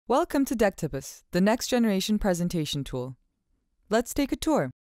Welcome to Decktopus, the next generation presentation tool. Let's take a tour.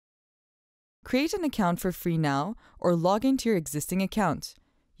 Create an account for free now or log into your existing account.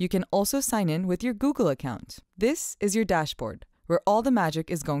 You can also sign in with your Google account. This is your dashboard, where all the magic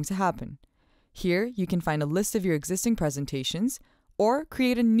is going to happen. Here, you can find a list of your existing presentations or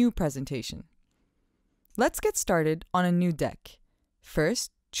create a new presentation. Let's get started on a new deck.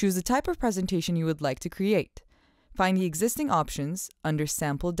 First, choose the type of presentation you would like to create. Find the existing options under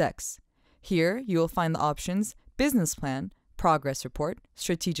Sample Decks. Here, you will find the options Business Plan, Progress Report,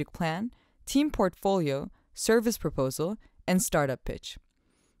 Strategic Plan, Team Portfolio, Service Proposal, and Startup Pitch.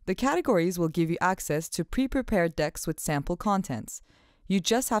 The categories will give you access to pre-prepared decks with sample contents. You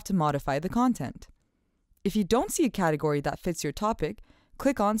just have to modify the content. If you don't see a category that fits your topic,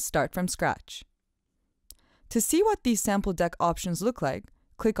 click on Start from Scratch. To see what these sample deck options look like,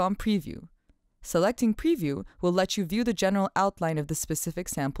 click on Preview. Selecting Preview will let you view the general outline of the specific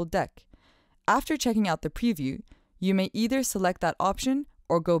sample deck. After checking out the preview, you may either select that option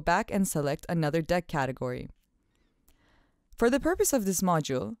or go back and select another deck category. For the purpose of this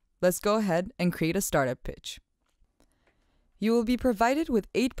module, let's go ahead and create a startup pitch. You will be provided with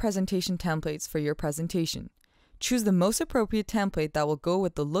 8 presentation templates for your presentation. Choose the most appropriate template that will go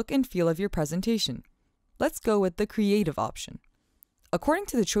with the look and feel of your presentation. Let's go with the creative option. According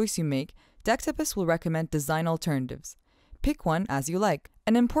to the choice you make, Decktopus will recommend design alternatives. Pick one as you like.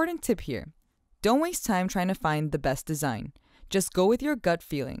 An important tip here: don't waste time trying to find the best design. Just go with your gut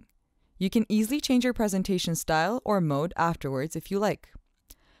feeling. You can easily change your presentation style or mode afterwards if you like.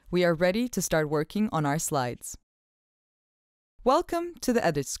 We are ready to start working on our slides. Welcome to the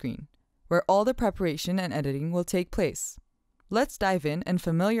edit screen, where all the preparation and editing will take place. Let's dive in and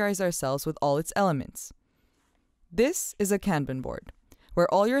familiarize ourselves with all its elements. This is a Kanban board,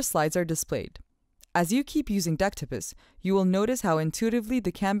 where all your slides are displayed. As you keep using Decktopus, you will notice how intuitively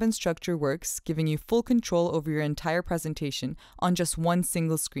the Kanban structure works, giving you full control over your entire presentation on just one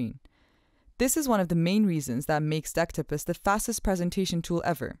single screen. This is one of the main reasons that makes Decktopus the fastest presentation tool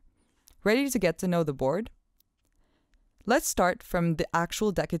ever. Ready to get to know the board? Let's start from the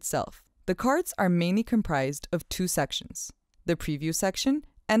actual deck itself. The cards are mainly comprised of 2 sections, the preview section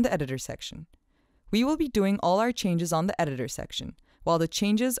and the editor section. We will be doing all our changes on the editor section, while the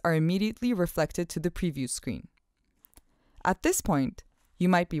changes are immediately reflected to the preview screen. At this point, you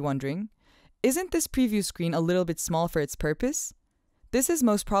might be wondering, isn't this preview screen a little bit small for its purpose? This is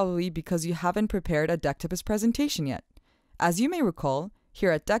most probably because you haven't prepared a Decktopus presentation yet. As you may recall,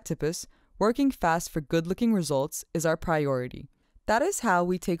 here at Decktopus, working fast for good-looking results is our priority. That is how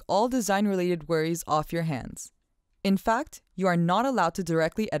we take all design-related worries off your hands. In fact, you are not allowed to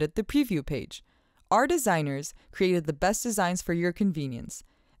directly edit the preview page. Our designers created the best designs for your convenience,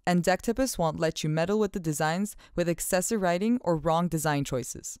 and Decktopus won't let you meddle with the designs with excessive writing or wrong design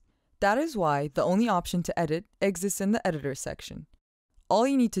choices. That is why the only option to edit exists in the editor section. All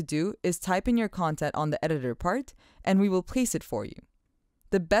you need to do is type in your content on the editor part, and we will place it for you.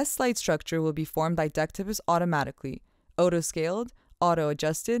 The best slide structure will be formed by Decktopus automatically, auto-scaled,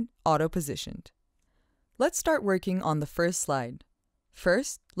 auto-adjusted, auto-positioned. Let's start working on the first slide.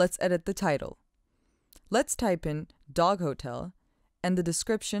 First, let's edit the title. Let's type in Dog Hotel and the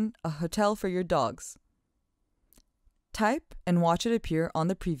description, a hotel for your dogs. Type and watch it appear on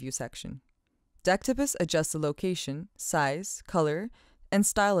the preview section. Decktopus adjusts the location, size, color, and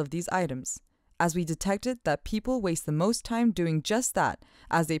style of these items, as we detected that people waste the most time doing just that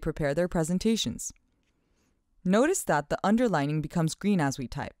as they prepare their presentations. Notice that the underlining becomes green as we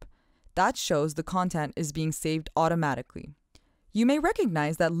type. That shows the content is being saved automatically. You may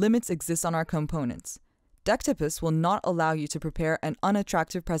recognize that limits exist on our components. Decktopus will not allow you to prepare an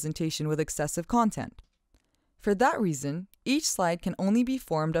unattractive presentation with excessive content. For that reason, each slide can only be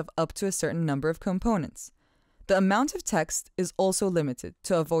formed of up to a certain number of components. The amount of text is also limited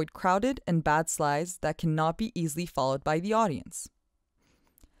to avoid crowded and bad slides that cannot be easily followed by the audience.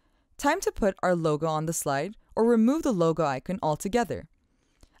 Time to put our logo on the slide or remove the logo icon altogether.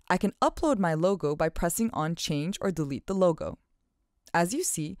 I can upload my logo by pressing on Change or Delete the logo. As you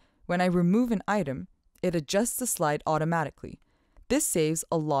see, when I remove an item, it adjusts the slide automatically. This saves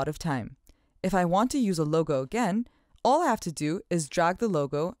a lot of time. If I want to use a logo again, all I have to do is drag the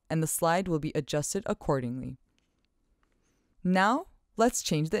logo and the slide will be adjusted accordingly. Now, let's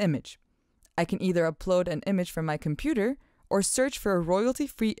change the image. I can either upload an image from my computer or search for a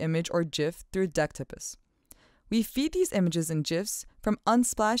royalty-free image or GIF through Decktopus. We feed these images and GIFs from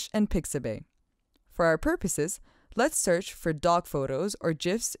Unsplash and Pixabay. For our purposes, let's search for dog photos or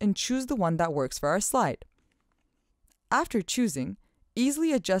GIFs and choose the one that works for our slide. After choosing,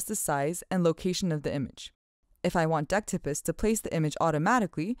 easily adjust the size and location of the image. If I want Decktopus to place the image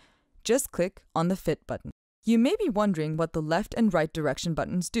automatically, just click on the Fit button. You may be wondering what the left and right direction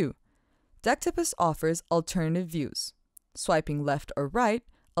buttons do. Decktopus offers alternative views. Swiping left or right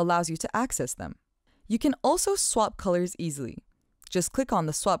allows you to access them. You can also swap colors easily. Just click on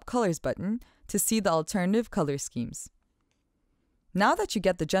the Swap Colors button to see the alternative color schemes. Now that you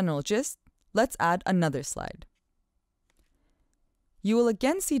get the general gist, let's add another slide. You will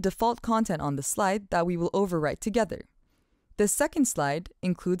again see default content on the slide that we will overwrite together. This second slide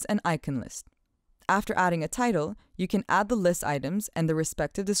includes an icon list. After adding a title, you can add the list items and the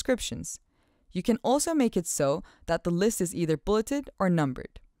respective descriptions. You can also make it so that the list is either bulleted or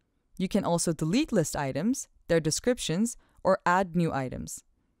numbered. You can also delete list items, their descriptions, or add new items.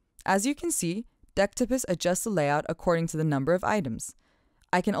 As you can see, Decktopus adjusts the layout according to the number of items.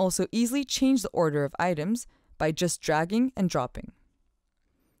 I can also easily change the order of items by just dragging and dropping.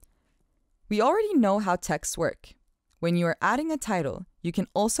 We already know how texts work. When you are adding a title, you can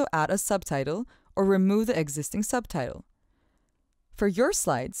also add a subtitle or remove the existing subtitle. For your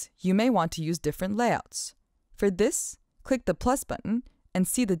slides, you may want to use different layouts. For this, click the plus button and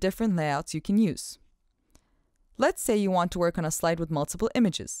see the different layouts you can use. Let's say you want to work on a slide with multiple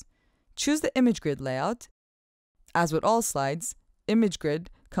images. Choose the image grid layout. As with all slides, image grid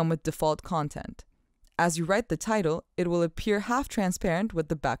come with default content. As you write the title, it will appear half transparent with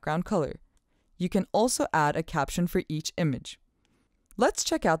the background color. You can also add a caption for each image. Let's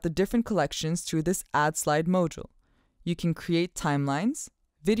check out the different collections through this Add Slide module. You can create timelines,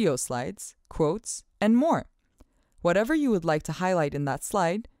 video slides, quotes, and more. Whatever you would like to highlight in that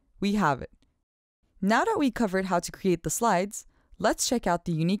slide, we have it. Now that we covered how to create the slides, let's check out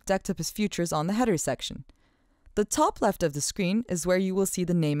the unique Decktopus features on the header section. The top left of the screen is where you will see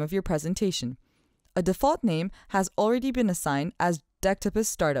the name of your presentation. A default name has already been assigned as Decktopus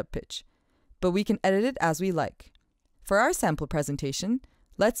Startup Pitch, but we can edit it as we like. For our sample presentation,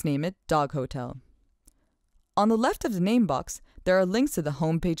 let's name it Dog Hotel. On the left of the name box, there are links to the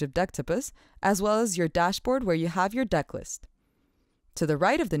homepage of Decktopus, as well as your dashboard where you have your deck list. To the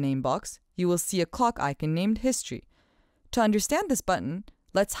right of the name box, you will see a clock icon named History. To understand this button,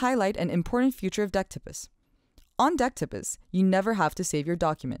 let's highlight an important feature of Decktopus. On Decktopus, you never have to save your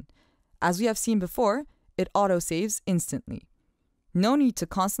document. As we have seen before, it auto-saves instantly. No need to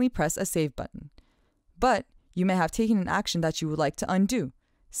constantly press a save button. But you may have taken an action that you would like to undo.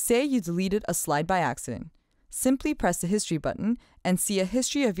 Say you deleted a slide by accident. Simply press the History button and see a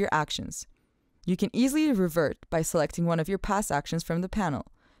history of your actions. You can easily revert by selecting one of your past actions from the panel.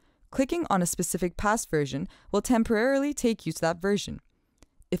 Clicking on a specific past version will temporarily take you to that version.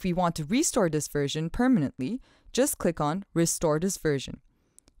 If we want to restore this version permanently, just click on Restore this version.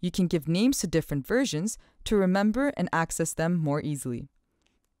 You can give names to different versions to remember and access them more easily.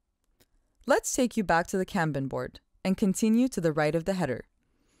 Let's take you back to the Kanban board and continue to the right of the header.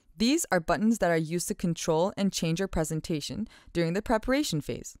 These are buttons that are used to control and change your presentation during the preparation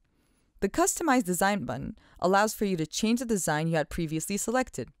phase. The Customize Design button allows for you to change the design you had previously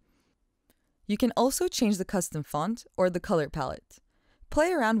selected. You can also change the custom font or the color palette.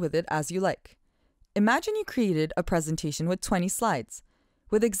 Play around with it as you like. Imagine you created a presentation with 20 slides.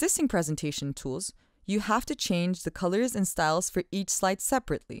 With existing presentation tools, you have to change the colors and styles for each slide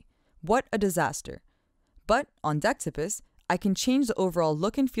separately. What a disaster! But on Decktopus, I can change the overall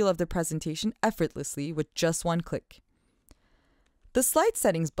look and feel of the presentation effortlessly with just one click. The Slide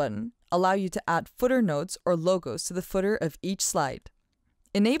Settings button allows you to add footer notes or logos to the footer of each slide.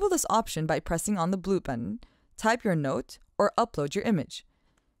 Enable this option by pressing on the blue button, type your note, or upload your image.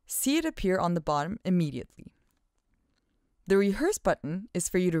 See it appear on the bottom immediately. The Rehearse button is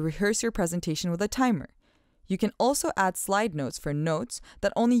for you to rehearse your presentation with a timer. You can also add slide notes for notes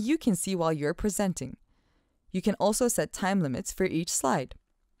that only you can see while you're presenting. You can also set time limits for each slide.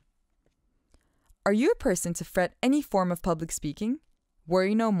 Are you a person to fret any form of public speaking?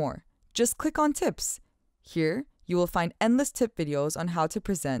 Worry no more. Just click on Tips. Here, you will find endless tip videos on how to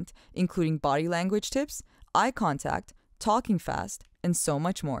present, including body language tips, eye contact, talking fast, and so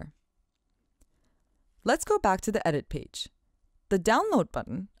much more. Let's go back to the Edit page. The Download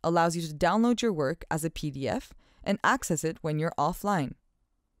button allows you to download your work as a PDF and access it when you're offline.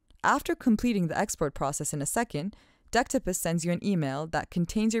 After completing the export process in a second, Decktopus sends you an email that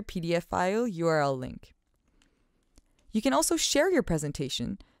contains your PDF file URL link. You can also share your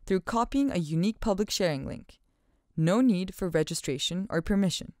presentation through copying a unique public sharing link. No need for registration or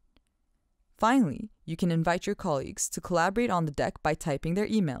permission. Finally, you can invite your colleagues to collaborate on the deck by typing their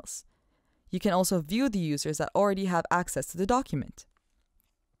emails. You can also view the users that already have access to the document.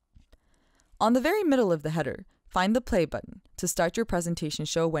 On the very middle of the header, find the play button to start your presentation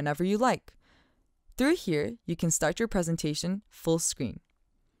show whenever you like. Through here, you can start your presentation full screen.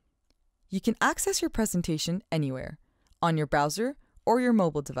 You can access your presentation anywhere, on your browser or your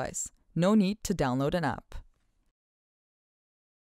mobile device. No need to download an app.